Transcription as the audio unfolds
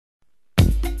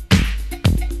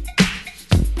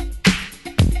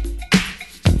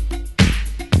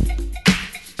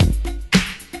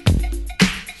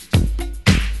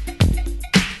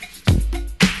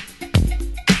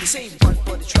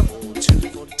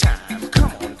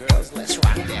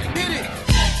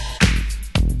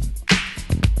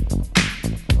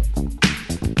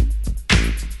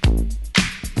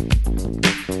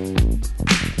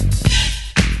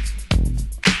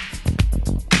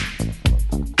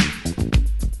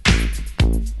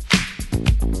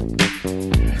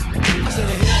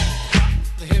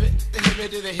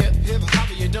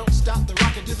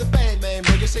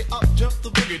say up jump the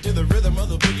boogie to the rhythm of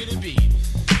the boogie to beat.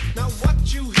 Now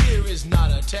what you hear is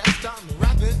not a test, I'm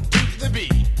rapping to the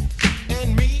beat.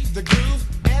 And me, the groove,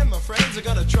 and my friends are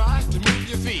gonna try to move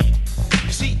your feet.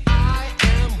 You see, I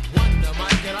am Wonder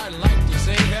Mike, and I like to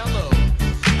say hello.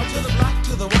 Up to the black,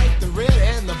 to the white, the red,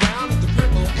 and the brown, the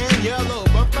purple, and yellow.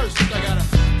 But first, I gotta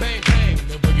bang, bang,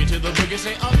 the boogie to the boogie.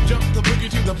 Say up, jump the boogie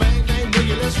to the bang, bang,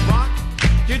 boogie. Let's rock.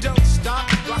 You don't stop,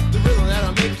 rock the rhythm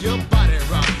that'll make your body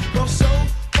rock. Well, so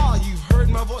far you've heard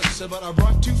my voice, but I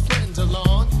brought two friends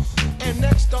along. And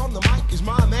next on the mic is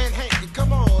my man Hank.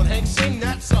 Come on, Hank, sing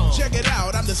that song. Check it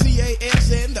out, I'm the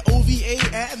CASN, the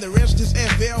OVA, and the rest is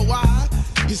FLY.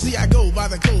 You see, I go by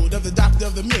the code of the doctor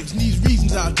of the mix, and these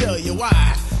reasons I'll tell you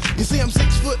why. You see, I'm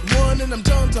 6'1" and I'm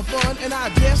tons of fun, and I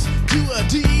dress to a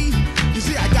T. You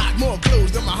see, I got more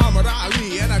clothes than Muhammad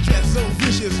Ali, and I dress so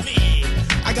viciously.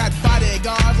 I got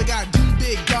bodyguards, I got two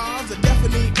big cars that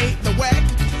definitely ain't the whack.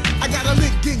 I got a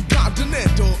Lincoln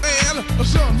Continental and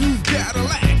some new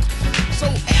Cadillac. So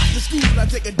after school, I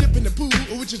take a dip in the pool,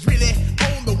 which is really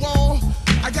on the wall.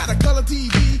 I got a color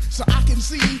TV so I can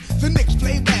see the Knicks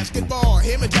play basketball.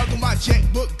 Hear me talking my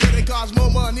checkbook, that it costs more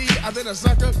money than a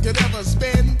sucker could ever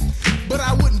spend. But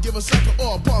I wouldn't give a sucker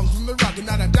or a bum from the rock and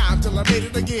not a dime till I made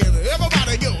it again.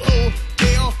 Everybody go,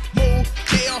 hotel,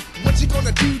 motel, what you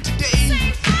gonna do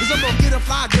today? Cause I'm gonna get a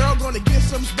fly girl, gonna get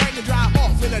some spank and drive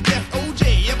off in a death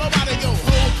OJ. Everybody go,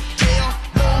 hotel,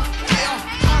 motel,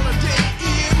 holiday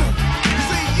inn. You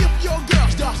say if your girl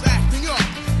starts acting up,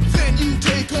 then you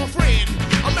take her friend.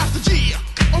 I'm Master G,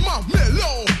 my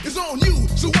mellow is on you,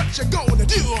 so what you gonna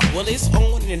do? Well, it's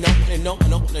on and on and on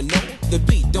and on and on. The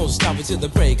beat don't stop until the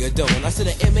break of dawn. I said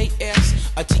a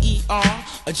M-A-S, a T-E-R,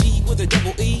 a G with a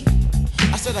double E.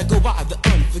 I said I go by the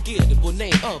unforgettable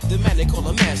name of the man they call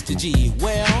a Master G.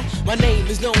 Well, my name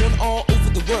is known all over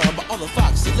the world by all the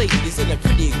foxy ladies and the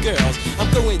pretty girls.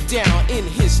 I'm going down in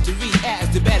history as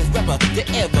the baddest rapper there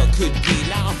ever could be.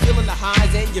 Now I'm feeling the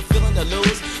highs and you're feeling the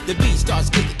lows. The beat starts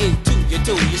getting into your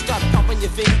toe. You start popping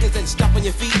your fingers and stomping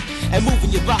your feet and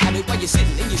moving your body while you're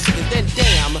sitting and you're sitting. Then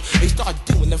damn, they start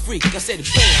doing the freak. I said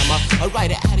bam,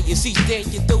 right out of your seat. Then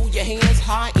you throw your hands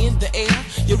high in the air.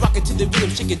 You're rocking to the rhythm,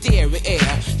 shake your dairy air.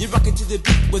 You're rocking to the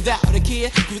beat without a care.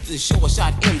 With the short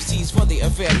shot MCs for the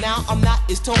affair. Now I'm not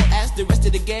as tall as the rest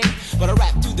of the gang, but I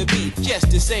rap to the beat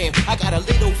just the same. I got a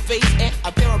little face and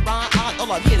a pair of rhyme eyes.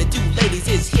 All I'm here to do, ladies,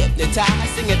 is hypnotize.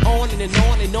 Sing it on and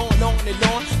on and on and on and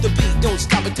on. The beat don't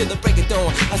stop until the break of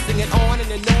dawn. I sing it on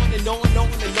and on and on and on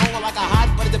and on like a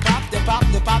hot butter. The pop, the pop,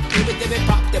 the pop, give it,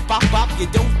 pop, the pop, pop. You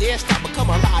don't dare stop or come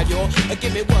alive, y'all.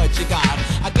 Give me what you got.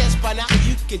 I guess by now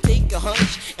you can take a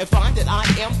hunch and find that I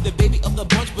am the baby of the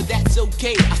bunch, but that's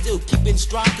okay. I still keep in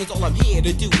stride, cause all I'm here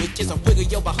to do is just a wiggle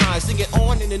your behind. Sing it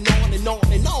on and on and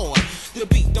on and on. The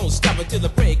beat don't stop until the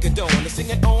break of dawn. I sing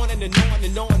it on and on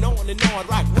and on and on and on.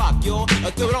 Rock, rock, y'all.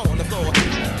 Throw it on the floor.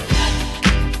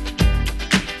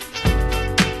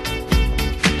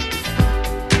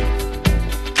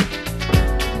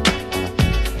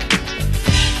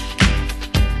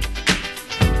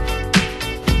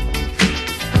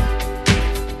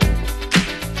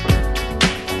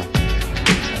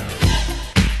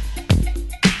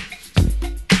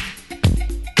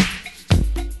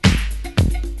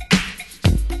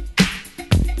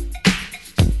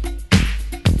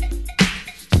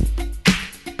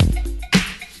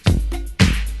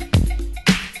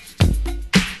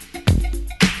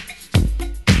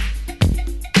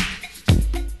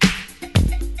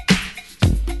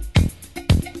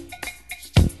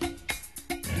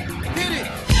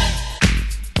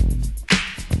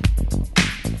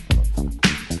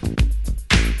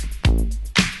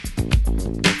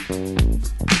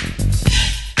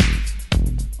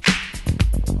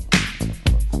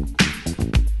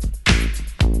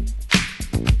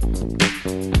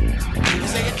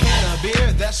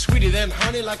 Sweeter than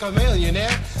honey, like a millionaire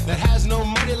that has no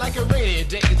money, like a rainy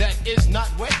day that is not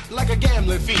wet, like a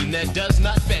gambling fiend that does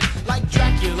not bet, like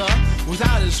Dracula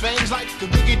without his fangs, like the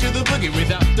boogie to the boogie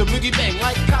without the boogie bang,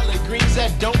 like collard greens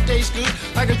that don't taste good,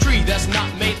 like a tree that's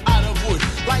not made out of wood,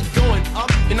 like going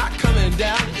up and not coming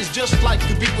down. It's just like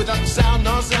the beat without the sound,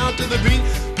 no sound to the beat.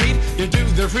 You do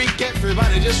the freak,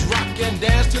 everybody just rock and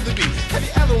dance to the beat. Have you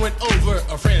ever went over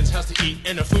a friend's house to eat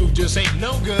and the food just ain't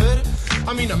no good?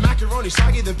 I mean, the macaroni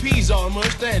soggy, the peas all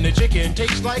mushed, and the chicken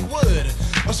tastes like wood.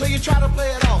 So you try to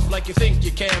play it off like you think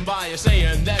you can by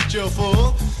saying that you're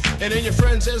full. And then your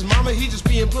friend says, mama, he just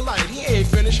being polite, he ain't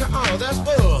finished. Oh, that's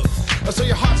bull. So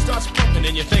your heart starts pumping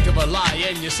and you think of a lie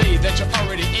and you say that you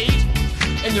already ate.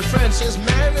 And your friend says,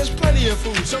 man, there's plenty of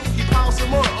food, so he piles some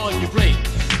more on your plate.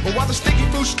 But while the sticky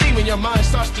food's steaming, your mind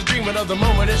starts to dreaming of the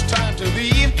moment it's time to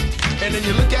leave. And then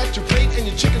you look at your plate and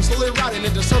your chicken slowly rotting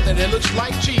into something that looks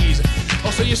like cheese.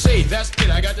 Oh, so you say, that's it,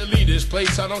 I got to leave this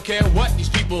place. I don't care what these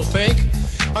people think.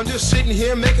 I'm just sitting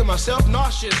here making myself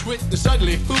nauseous with this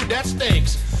ugly food that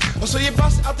stinks. Oh, so you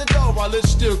bust out the door while it's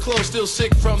still closed, still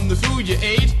sick from the food you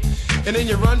ate. And then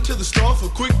you run to the store for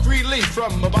quick relief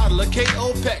from a bottle of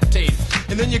KO Pectate.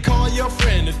 And then you call your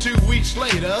friend 2 weeks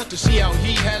later to see how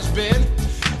he has been.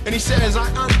 And he says, I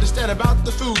understand about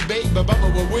the food, babe, but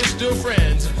we're still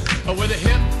friends. With a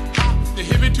hip hop, the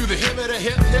hippie to the hip of the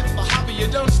hip hip, a hopper, you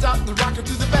don't stop the rocker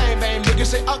to the bang bang boogie.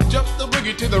 Say up jump the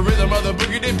boogie to the rhythm of the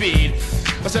boogity beat.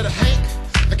 I said,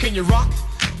 Hank, can you rock?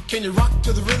 Can you rock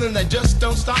to the rhythm that just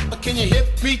don't stop? Or can you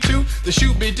hip me to the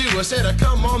shoot-be-doo? I said,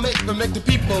 come on, make the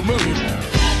people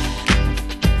move.